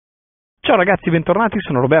Ciao ragazzi, bentornati,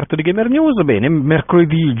 sono Roberto di Gamer News. Bene,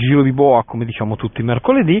 mercoledì, giro di boa, come diciamo tutti i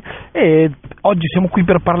mercoledì, e oggi siamo qui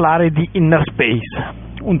per parlare di InnerSpace,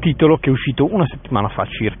 un titolo che è uscito una settimana fa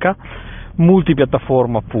circa,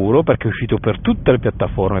 multipiattaforma puro, perché è uscito per tutte le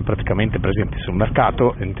piattaforme praticamente presenti sul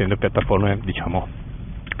mercato, intendo piattaforme, diciamo,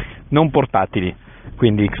 non portatili,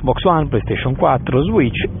 quindi Xbox One, PlayStation 4,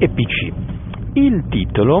 Switch e PC. Il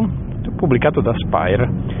titolo, pubblicato da Spire,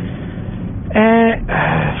 è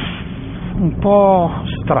un po'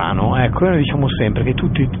 strano, ecco, noi diciamo sempre che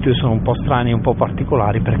tutti i titoli sono un po' strani e un po'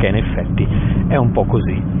 particolari perché in effetti è un po'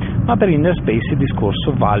 così, ma per InnerSpace il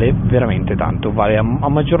discorso vale veramente tanto, vale a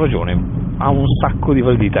maggior ragione, ha un sacco di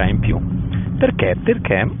validità in più. Perché?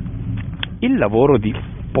 Perché il lavoro di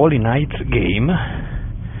Polynight Game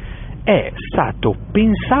è stato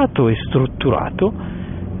pensato e strutturato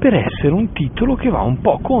per essere un titolo che va un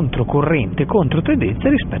po' controcorrente, contro tendenza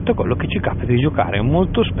rispetto a quello che ci capita di giocare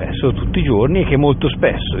molto spesso tutti i giorni e che molto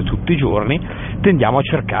spesso e tutti i giorni tendiamo a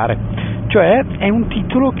cercare. Cioè è un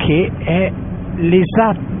titolo che è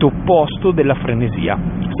l'esatto opposto della frenesia.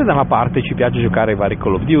 Se da una parte ci piace giocare ai vari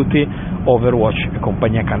Call of Duty, Overwatch e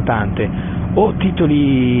compagnia cantante, o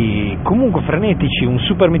titoli comunque frenetici, un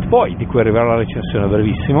Super Meat Boy di cui arriverà la recensione a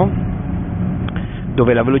brevissimo,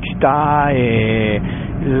 dove la velocità e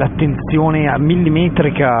l'attenzione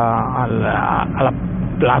millimetrica alla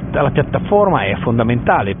piattaforma è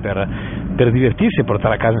fondamentale per divertirsi e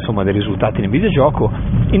portare a casa insomma dei risultati nel videogioco.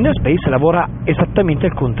 InnerSpace lavora esattamente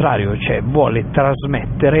al contrario, cioè vuole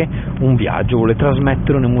trasmettere un viaggio, vuole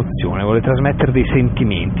trasmettere un'emozione, vuole trasmettere dei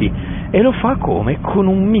sentimenti, e lo fa come? Con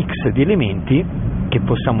un mix di elementi che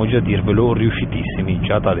possiamo già dirvelo riuscitissimi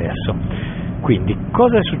già da adesso. Quindi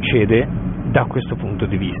cosa succede da questo punto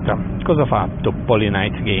di vista? Cosa ha fatto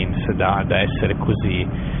Polynight Games da essere così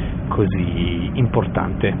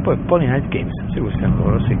importante? Poi Polynight Games, se questi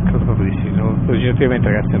loro, sì, credo proprio di sì, oggettivamente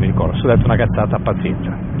ragazzi non mi ricordo, se ho detto una cazzata,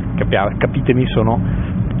 pazienza, capitemi, sono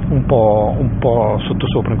un po'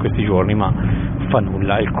 sottosopra in questi giorni, ma fa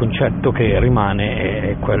nulla, il concetto che rimane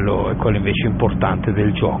è quello invece importante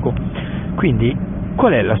del gioco. Quindi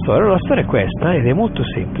qual è la storia? La storia è questa ed è molto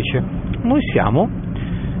semplice. Noi siamo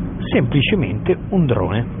semplicemente un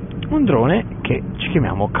drone che ci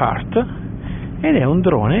chiamiamo Cart, ed è un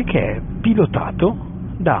drone che è pilotato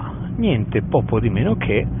da niente poco di meno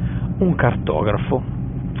che un cartografo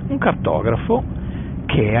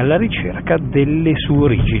che è alla ricerca delle sue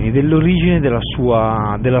origini, dell'origine della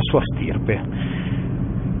sua stirpe.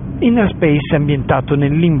 InnerSpace è ambientato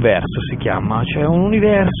nell'inverso, si chiama, cioè un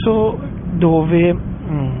universo dove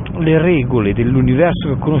le regole dell'universo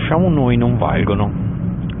che conosciamo noi non valgono,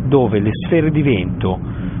 dove le sfere di vento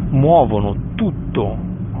muovono tutto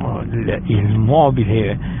il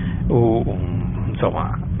mobile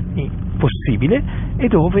insomma possibile, e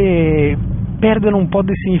dove perdono un po'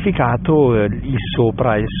 di significato il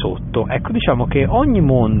sopra e il sotto. Ecco, diciamo che ogni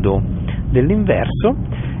mondo dell'inverso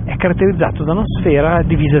è caratterizzato da una sfera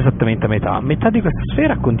divisa esattamente a metà di questa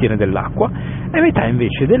sfera contiene dell'acqua e metà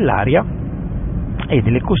invece dell'aria e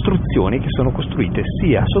delle costruzioni che sono costruite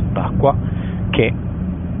sia sott'acqua che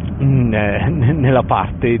nella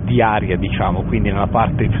parte di aria, diciamo, quindi nella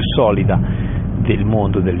parte più solida del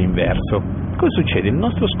mondo dell'inverso. Cosa succede? Il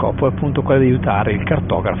nostro scopo è appunto quello di aiutare il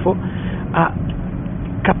cartografo a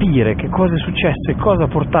capire che cosa è successo e cosa ha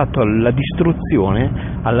portato alla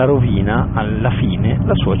distruzione, alla rovina, alla fine,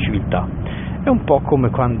 la sua civiltà. È un po'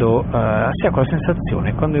 come quando si ha quella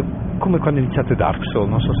sensazione, come quando iniziate Dark Souls,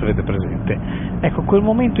 non so se avete presente. Ecco, quel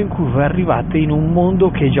momento in cui voi arrivate in un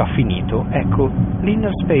mondo che è già finito. Ecco,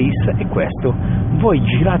 l'InnerSpace è questo. Voi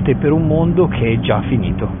girate per un mondo che è già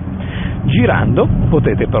finito. Girando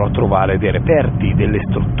potete però trovare dei reperti, delle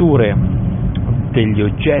strutture, degli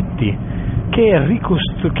oggetti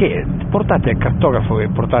che portate al cartografo, che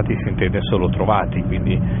portati si intende solo trovati,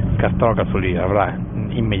 quindi il cartografo li avrà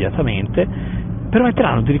immediatamente,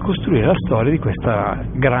 permetteranno di ricostruire la storia di questa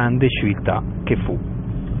grande civiltà che fu.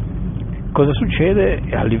 Cosa succede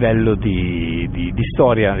a livello di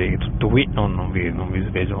storia? Di tutto qui non vi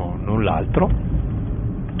svelo null'altro,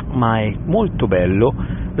 ma è molto bello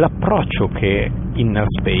l'approccio che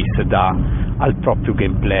InnerSpace dà al proprio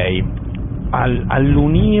gameplay,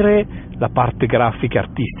 all'unire la parte grafica e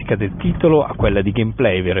artistica del titolo a quella di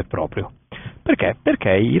gameplay vero e proprio. Perché?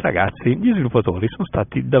 Perché gli sviluppatori sono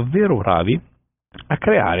stati davvero bravi a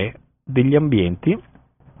creare degli ambienti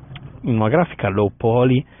in una grafica low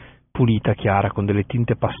poly, pulita, chiara, con delle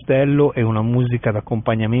tinte pastello e una musica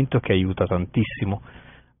d'accompagnamento che aiuta tantissimo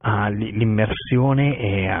all'immersione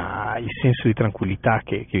e al senso di tranquillità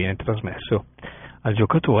che viene trasmesso al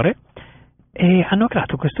giocatore, e hanno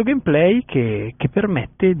creato questo gameplay che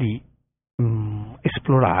permette di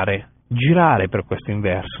esplorare, girare per questo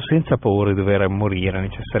universo senza paura di dover morire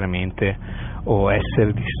necessariamente o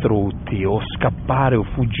essere distrutti o scappare o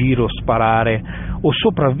fuggire o sparare o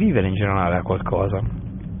sopravvivere in generale a qualcosa.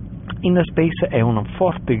 InnerSpace è un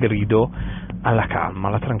forte grido alla calma,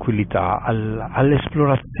 alla tranquillità,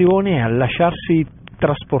 all'esplorazione e al lasciarsi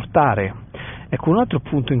trasportare. Ecco, un altro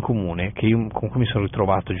punto in comune con cui mi sono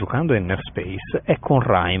ritrovato giocando a InnerSpace è con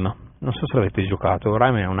Rime. Non so se l'avete giocato.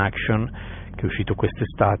 Rime è un action che è uscito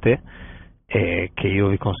quest'estate e che io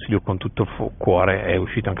vi consiglio con tutto il cuore. È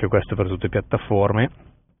uscito anche questo per tutte le piattaforme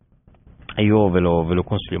e io ve lo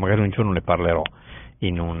consiglio. Magari un giorno ne parlerò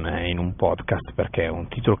in un podcast, perché è un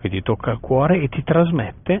titolo che ti tocca il cuore e ti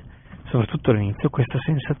trasmette, soprattutto all'inizio, questa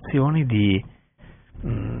sensazione di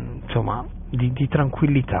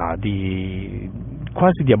tranquillità,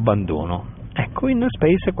 quasi di abbandono. Ecco,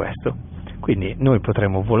 InnerSpace è questo. Quindi noi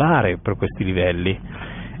potremo volare per questi livelli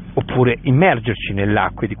oppure immergerci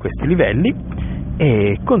nell'acqua di questi livelli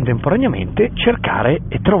e contemporaneamente cercare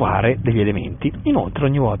e trovare degli elementi. Inoltre,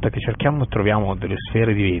 ogni volta che cerchiamo e troviamo delle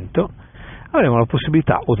sfere di vento, avremo la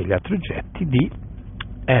possibilità, o degli altri oggetti, di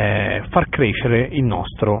far crescere il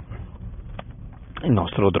nostro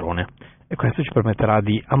drone, e questo ci permetterà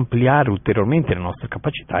di ampliare ulteriormente le nostre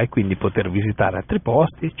capacità e quindi poter visitare altri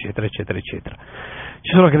posti, eccetera eccetera eccetera.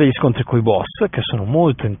 Ci sono anche degli scontri con i boss che sono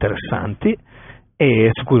molto interessanti e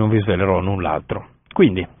su cui non vi svelerò null'altro.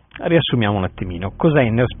 Quindi riassumiamo un attimino. Cos'è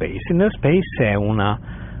InnerSpace? InnerSpace è una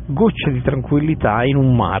goccia di tranquillità in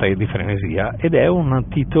un mare di frenesia, ed è un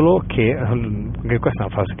titolo che questa è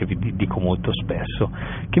una frase che vi dico molto spesso,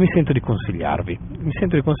 che mi sento di consigliarvi. Mi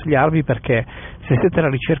sento di consigliarvi perché se siete alla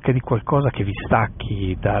ricerca di qualcosa che vi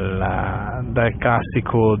stacchi dal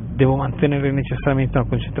classico devo mantenere necessariamente una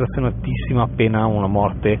concentrazione altissima appena una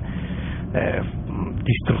morte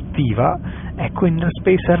distruttiva, ecco,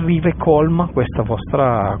 InnerSpace arriva e colma questa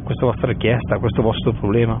vostra richiesta, questo vostro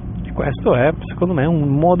problema. E questo è, secondo me, un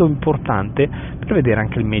modo importante per vedere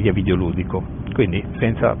anche il media videoludico, quindi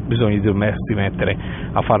senza bisogno di doversi mettere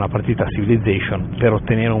a fare una partita a Civilization per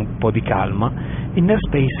ottenere un po' di calma.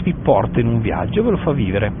 InnerSpace vi porta in un viaggio, ve lo fa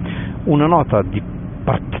vivere. Una nota di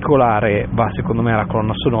particolare va secondo me alla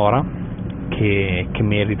colonna sonora, che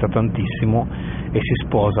merita tantissimo e si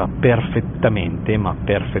sposa perfettamente, ma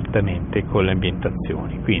perfettamente, con le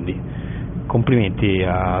ambientazioni. Quindi complimenti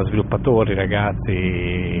a sviluppatori,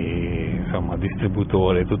 ragazzi, insomma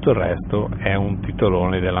distributori e tutto il resto. È un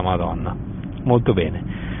titolone della Madonna, molto bene.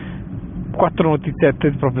 4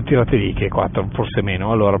 notiziette proprio tirate lì, che 4 forse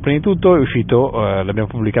meno. Allora, prima di tutto è uscito, l'abbiamo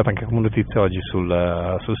pubblicato anche come notizia oggi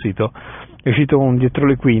sul sito, è uscito un dietro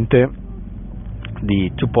le quinte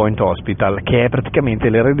di 2 Point Hospital, che è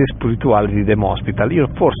praticamente l'erede spirituale di Dem Hospital. Io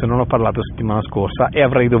forse non ho parlato settimana scorsa e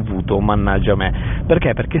avrei dovuto, mannaggia me.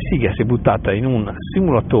 Perché? Perché Siga si è buttata in un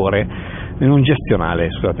simulatore, in un gestionale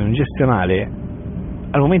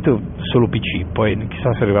al momento solo PC, poi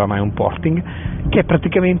chissà se arriverà mai un porting, che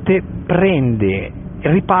praticamente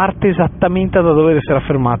riparte esattamente da dove si era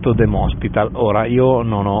fermato Dem Hospital. Ora, io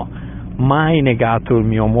non ho mai negato il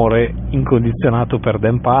mio amore incondizionato per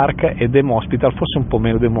Dem Park e Dem Hospital, forse un po'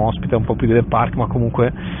 meno Dem Hospital, un po' più di Dem Park, ma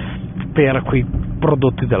comunque per quei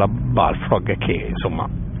prodotti della Balfrog che insomma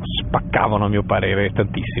spaccavano a mio parere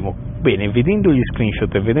tantissimo. Bene, vedendo gli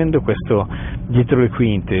screenshot e vedendo questo dietro le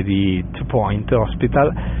quinte di 2 Point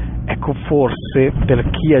Hospital, ecco, forse per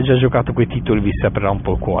chi ha già giocato quei titoli vi si aprirà un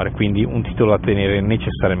po' il cuore, quindi un titolo da tenere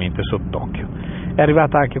necessariamente sott'occhio. È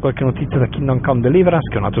arrivata anche qualche notizia da Kingdom Come Deliverance,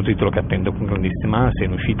 che è un altro titolo che attendo con grandissima ansia,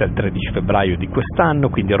 in uscita il 13 febbraio di quest'anno,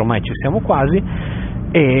 quindi ormai ci siamo quasi,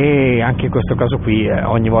 e anche in questo caso qui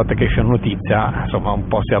ogni volta che esce una notizia insomma un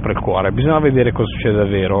po' si apre il cuore. Bisogna vedere cosa succede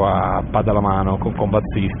davvero a Padalamano con Combat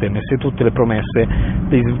System e se tutte le promesse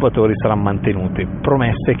degli sviluppatori saranno mantenute,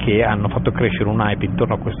 promesse che hanno fatto crescere un hype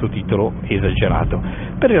intorno a questo titolo esagerato.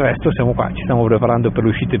 Per il resto siamo qua, ci stiamo preparando per le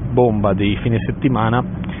uscite bomba dei fine settimana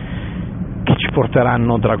che ci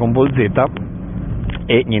porteranno Dragon Ball Z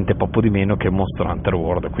e niente poco di meno che Monster Hunter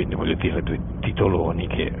World, quindi voglio dire 2 titoloni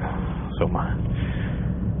che insomma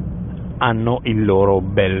hanno il loro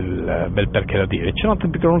bel perché da dire. C'è un'altra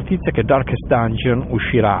piccola notizia che Darkest Dungeon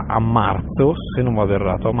uscirà a marzo, se non vado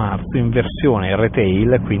errato a marzo, in versione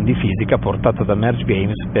retail, quindi fisica, portata da Merge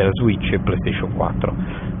Games per Switch e PlayStation 4,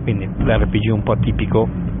 quindi l'RPG un po' tipico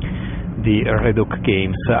di Red Oak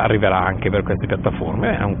Games arriverà anche per queste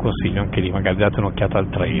piattaforme. È un consiglio anche lì, magari date un'occhiata al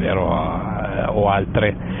trailer o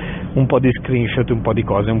altre, un po' di screenshot, un po' di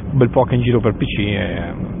cose, un bel po' che in giro per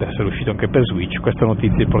PC essere uscito anche per Switch, questa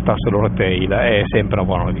notizia di portarselo retail è sempre una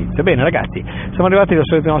buona notizia. Bene ragazzi, siamo arrivati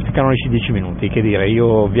verso i nostri canonici 10 minuti, che dire,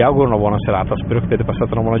 io vi auguro una buona serata, spero che abbiate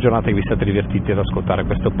passato una buona giornata e vi siate divertiti ad ascoltare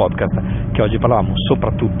questo podcast, che oggi parlavamo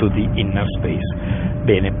soprattutto di InnerSpace.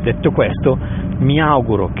 Bene, detto questo, mi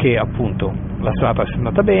auguro che appunto la serata sia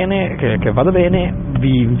andata bene, che vada bene.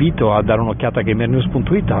 Vi invito a dare un'occhiata a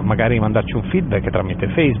gamernews.it, a magari mandarci un feedback tramite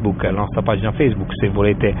Facebook, la nostra pagina Facebook, se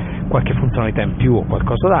volete qualche funzionalità in più o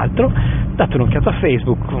qualcosa d'altro. Date un'occhiata a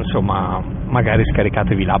Facebook, insomma, magari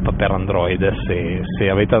scaricatevi l'app per Android se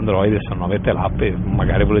avete Android, se non avete l'app e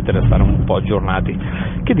magari volete restare un po' aggiornati.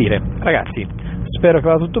 Che dire, ragazzi, spero che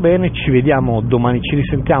vada tutto bene, ci vediamo domani, ci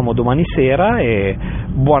risentiamo domani sera e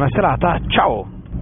buona serata, ciao!